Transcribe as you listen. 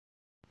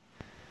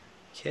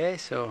Okay,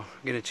 so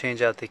I'm going to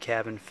change out the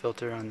cabin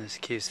filter on this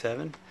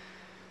Q7.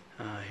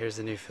 Here's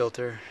the new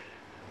filter.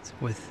 It's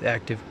with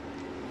active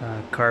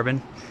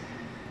carbon.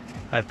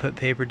 I've put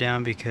paper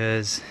down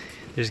because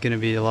there's going to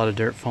be a lot of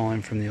dirt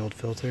falling from the old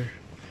filter.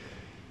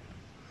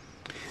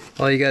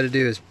 All you got to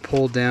do is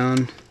pull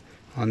down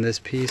on this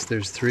piece.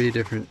 There's 3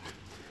 different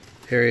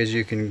areas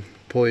you can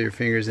pull your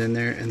fingers in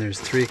there, and there's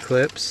 3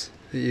 clips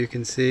that you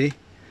can see,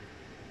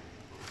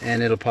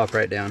 and it'll pop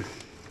right down.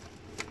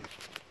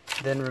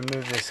 Then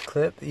remove this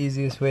clip. The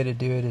easiest way to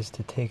do it is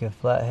to take a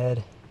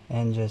flathead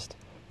and just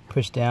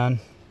push down,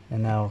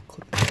 and that'll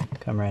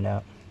come right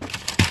out.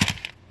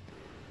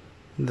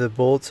 The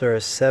bolts are a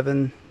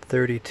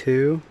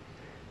 7/32.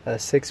 A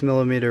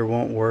 6mm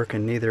won't work,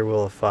 and neither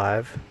will a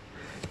 5.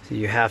 So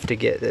you have to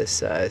get this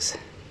size.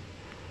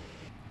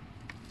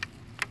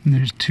 And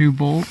there's 2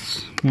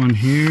 bolts, one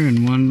here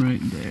and one right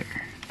there.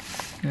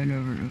 Right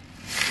over to,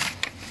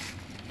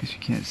 I guess you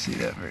can't see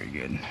that very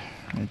good.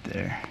 Right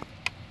there.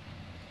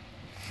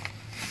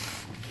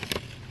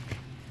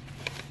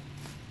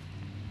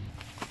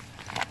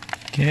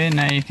 Okay,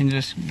 now you can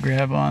just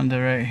grab onto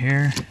right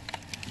here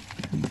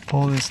and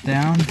pull this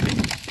down.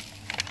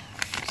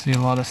 See, a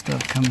lot of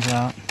stuff comes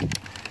out.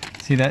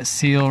 See that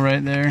seal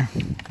right there?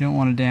 You don't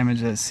want to damage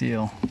that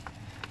seal.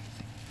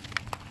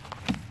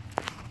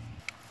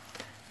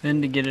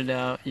 Then to get it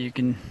out, you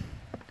can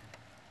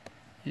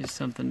use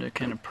something to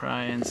kind of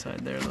pry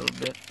inside there a little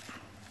bit.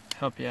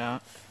 Help you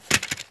out.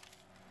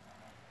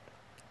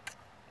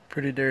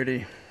 Pretty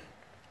dirty.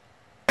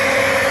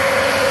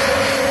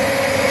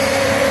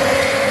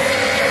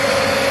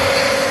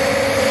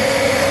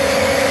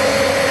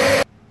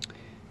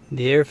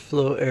 The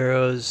airflow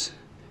arrows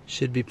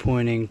should be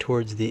pointing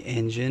towards the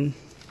engine,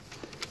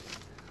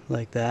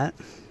 like that,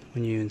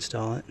 when you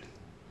install it.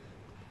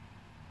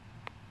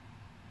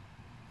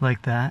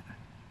 Like that.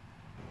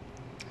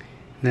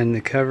 And then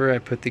the cover, I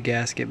put the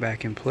gasket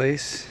back in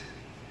place,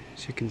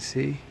 as you can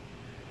see.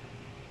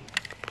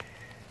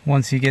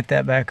 Once you get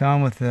that back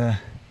on with the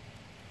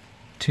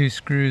 2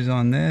 screws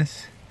on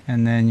this,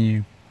 and then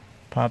you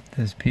pop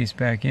this piece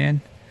back in,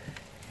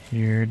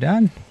 you're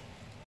done.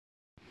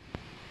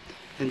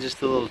 And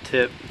just a little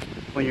tip,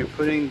 when you're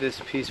putting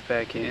this piece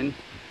back in,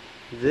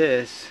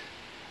 this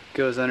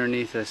goes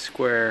underneath a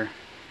square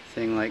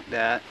thing like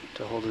that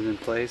to hold it in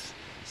place.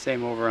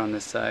 Same over on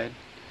this side.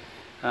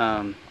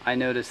 I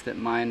noticed that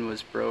mine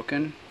was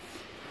broken.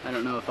 I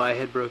don't know if I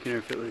had broken or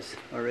if it was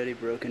already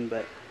broken,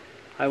 but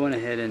I went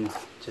ahead and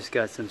just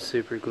got some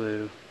super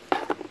glue,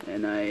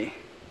 and I'm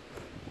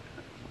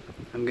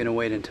gonna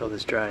wait until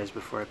this dries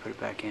before I put it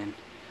back in.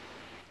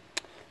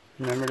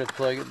 Remember to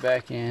plug it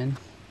back in.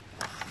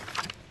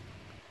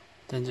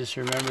 Then just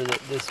remember that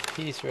this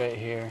piece right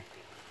here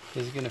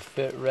is going to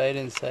fit right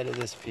inside of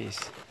this piece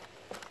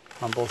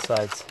on both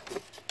sides.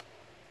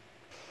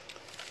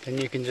 Then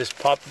you can just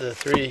pop the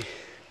 3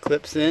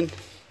 clips in,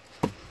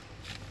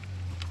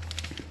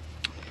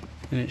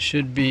 and it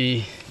should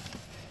be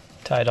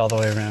tied all the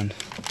way around.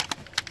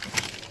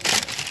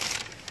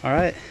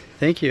 Alright,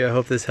 thank you. I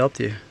hope this helped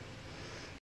you.